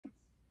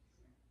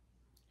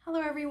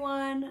Hello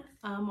everyone,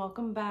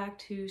 welcome back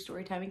to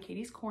Storytime in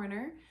Katie's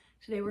Corner.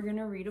 Today we're going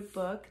to read a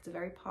book. It's a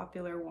very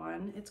popular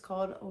one. It's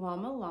called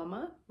Llama,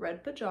 Llama,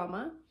 Red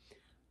Pajama.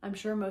 I'm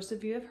sure most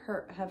of you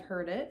have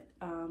heard it.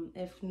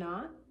 If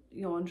not,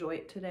 you'll enjoy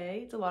it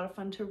today. It's a lot of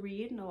fun to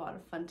read and a lot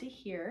of fun to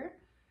hear.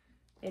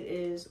 It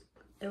is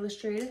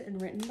illustrated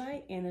and written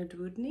by Anna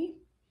Dwudny.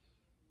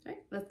 All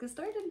right, let's get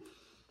started.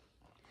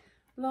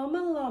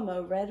 Llama,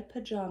 Llama, Red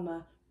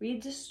Pajama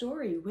reads a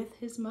story with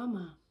his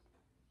mama.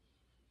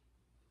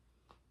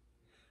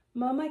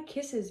 Mama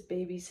kisses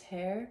baby's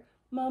hair.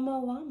 Mama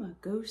Llama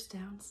goes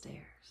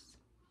downstairs.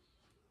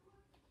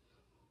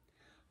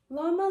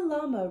 Llama,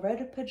 Llama,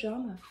 Red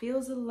Pajama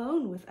feels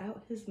alone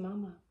without his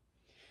mama.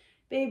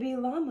 Baby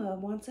Llama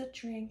wants a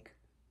drink.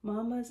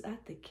 Mama's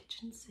at the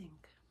kitchen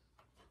sink.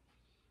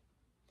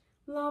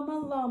 Llama,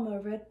 Llama,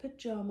 Red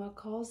Pajama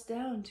calls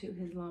down to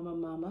his llama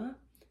mama.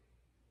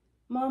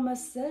 Mama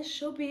says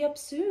she'll be up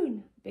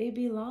soon.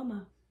 Baby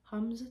Llama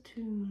hums a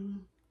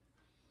tune.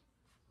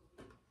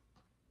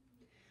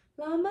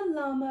 Llama,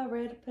 Llama,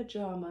 Red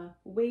Pajama,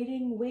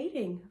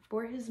 waiting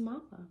for his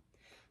mama.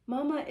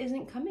 Mama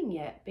isn't coming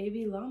yet.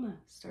 Baby Llama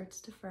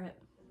starts to fret.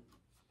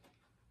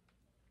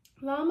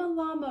 Llama,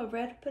 Llama,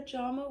 Red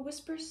Pajama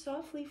whispers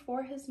softly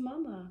for his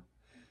mama.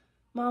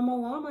 Mama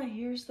Llama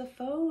hears the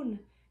phone.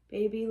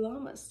 Baby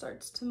Llama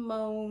starts to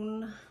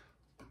moan.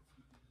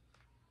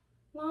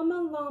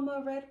 Llama,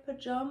 Llama, Red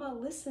Pajama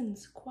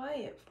listens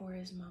quiet for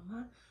his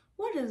mama.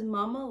 What is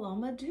Mama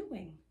Llama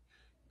doing?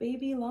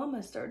 Baby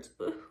Llama starts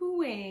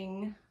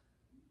boo-hooing.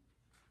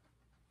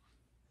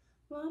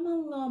 Llama,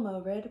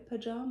 Llama, Red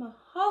Pajama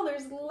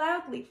hollers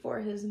loudly for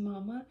his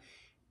mama.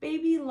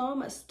 Baby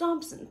Llama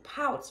stomps and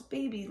pouts.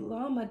 Baby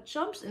Llama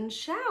jumps and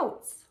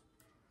shouts.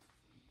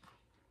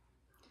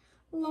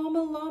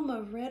 Llama,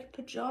 Llama, Red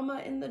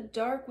Pajama in the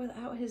dark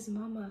without his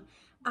mama.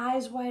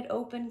 Eyes wide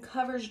open,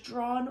 covers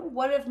drawn.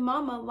 What if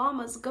Mama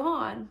Llama's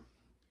gone?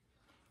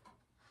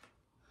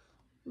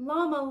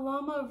 Llama,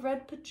 Llama,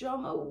 Red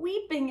Pajama,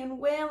 weeping and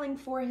wailing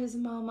for his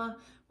mama.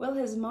 Will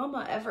his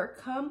mama ever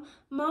come?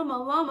 Mama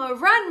Llama,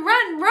 run,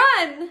 run,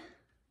 run!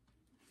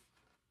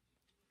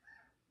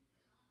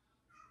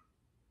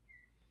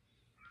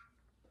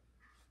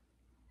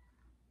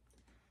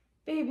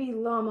 Baby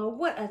Llama,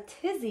 what a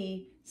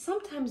tizzy!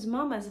 Sometimes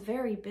Mama's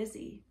very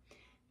busy.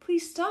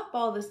 Please stop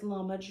all this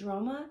llama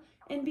drama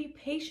and be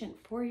patient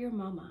for your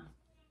mama.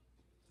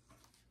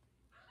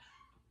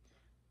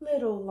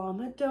 Little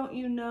llama, don't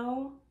you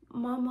know?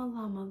 Mama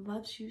Llama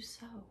loves you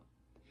so.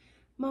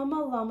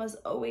 Mama Llama's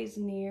always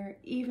near,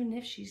 even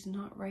if she's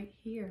not right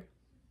here.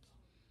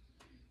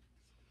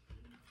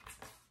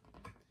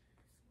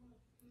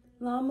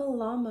 Llama,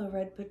 Llama,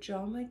 Red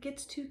Pajama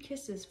gets 2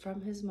 kisses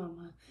from his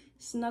mama,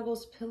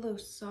 snuggles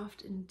pillows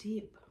soft and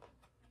deep.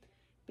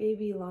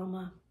 Baby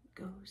Llama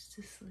goes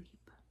to sleep.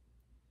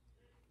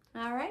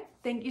 All right,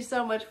 thank you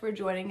so much for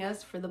joining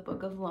us for the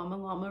book of Llama,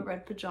 Llama,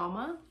 Red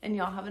Pajama, and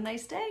y'all have a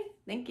nice day.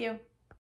 Thank you.